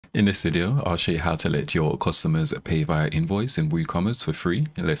In this video, I'll show you how to let your customers pay via invoice in WooCommerce for free.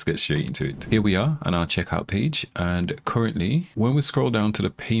 Let's get straight into it. Here we are on our checkout page. And currently, when we scroll down to the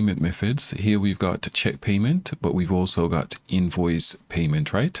payment methods, here we've got check payment, but we've also got invoice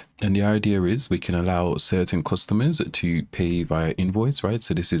payment, right? And the idea is we can allow certain customers to pay via invoice, right?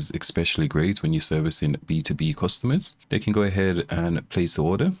 So this is especially great when you're servicing B2B customers. They can go ahead and place the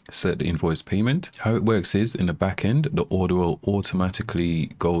order, set the invoice payment. How it works is in the back end, the order will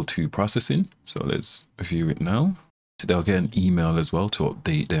automatically go to processing. So let's view it now. So they'll get an email as well to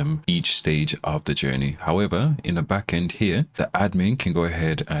update them each stage of the journey. However, in the back end here, the admin can go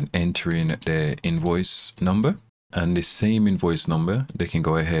ahead and enter in their invoice number. And the same invoice number, they can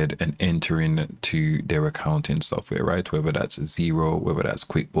go ahead and enter in to their accounting software, right? Whether that's Xero, whether that's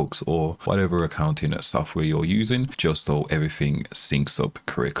QuickBooks or whatever accounting software you're using, just so everything syncs up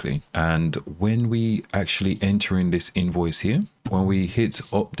correctly. And when we actually enter in this invoice here, when we hit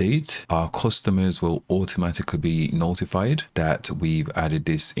update, our customers will automatically be notified that we've added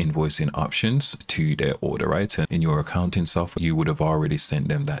this invoicing options to their order, right? And in your accounting software, you would have already sent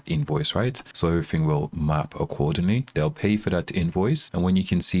them that invoice, right? So everything will map accordingly. They'll pay for that invoice. And when you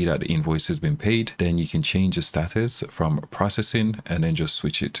can see that the invoice has been paid, then you can change the status from processing and then just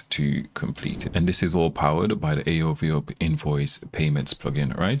switch it to completed. And this is all powered by the AOVUp invoice payments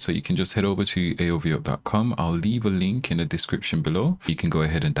plugin, right? So you can just head over to aovup.com. I'll leave a link in the description below. You can go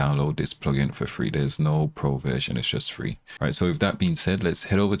ahead and download this plugin for free. There's no pro version, it's just free. All right, so with that being said, let's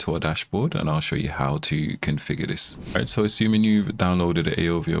head over to our dashboard and I'll show you how to configure this. All right, so assuming you've downloaded the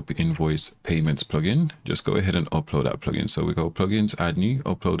AOVUp invoice payments plugin, just go ahead and upload that plugin. So we go plugins, add new,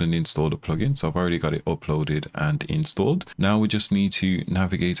 upload and install the plugin. So I've already got it uploaded and installed. Now we just need to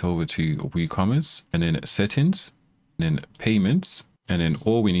navigate over to WooCommerce and then settings, and then payments. And then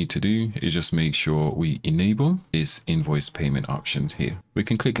all we need to do is just make sure we enable this invoice payment options here. We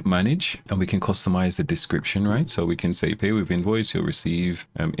can click manage and we can customize the description, right? So we can say pay with invoice, you'll receive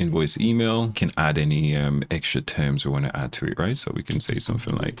invoice email, can add any extra terms we want to add to it, right? So we can say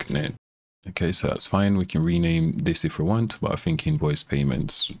something like net. Okay, so that's fine. We can rename this if we want, but I think invoice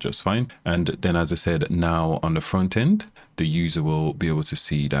payments just fine. And then, as I said, now on the front end, the user will be able to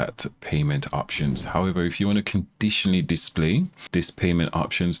see that payment options. However, if you want to conditionally display this payment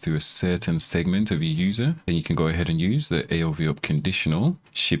options to a certain segment of your user, then you can go ahead and use the AOVUp conditional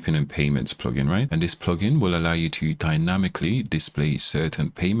shipping and payments plugin, right? And this plugin will allow you to dynamically display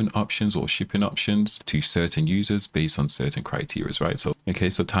certain payment options or shipping options to certain users based on certain criteria, right? So, okay,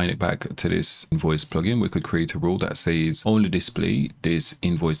 so tying it back to this invoice plugin, we could create a rule that says only display this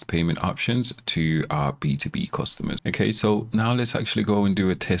invoice payment options to our B2B customers. Okay, so now let's actually go and do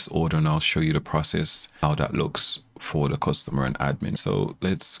a test order and I'll show you the process, how that looks for the customer and admin. So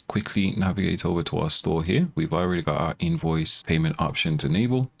let's quickly navigate over to our store here. We've already got our invoice payment options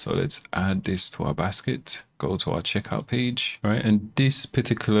enabled. So let's add this to our basket. Go to our checkout page, all right? And this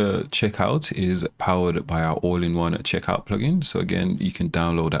particular checkout is powered by our all-in-one checkout plugin. So again, you can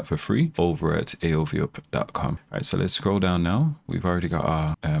download that for free over at aovup.com. All right, so let's scroll down now. We've already got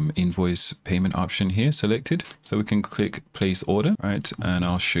our invoice payment option here selected. So we can click place order, right? And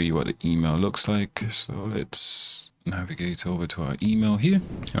I'll show you what the email looks like. So let's navigate over to our email here.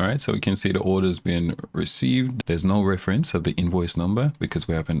 All right, so we can see the order's been received. There's no reference of the invoice number because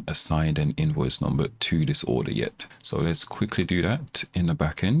we haven't assigned an invoice number to this order yet. So let's quickly do that in the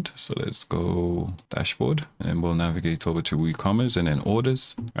back end. So let's go dashboard and we'll navigate over to WooCommerce and then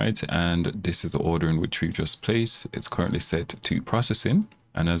orders, right? And this is the order in which we've just placed. It's currently set to processing.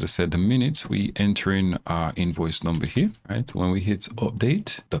 And as I said, the minute we enter in our invoice number here, right? When we hit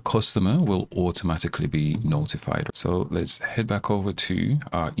update, the customer will automatically be notified. So let's head back over to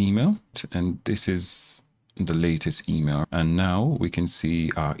our email. And this is the latest email. And now we can see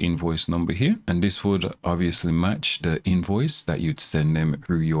our invoice number here. And this would obviously match the invoice that you'd send them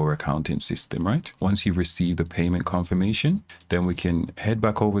through your accounting system, right? Once you receive the payment confirmation, then we can head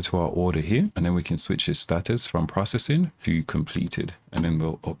back over to our order here. And then we can switch the status from processing to completed. And then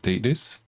we'll update this.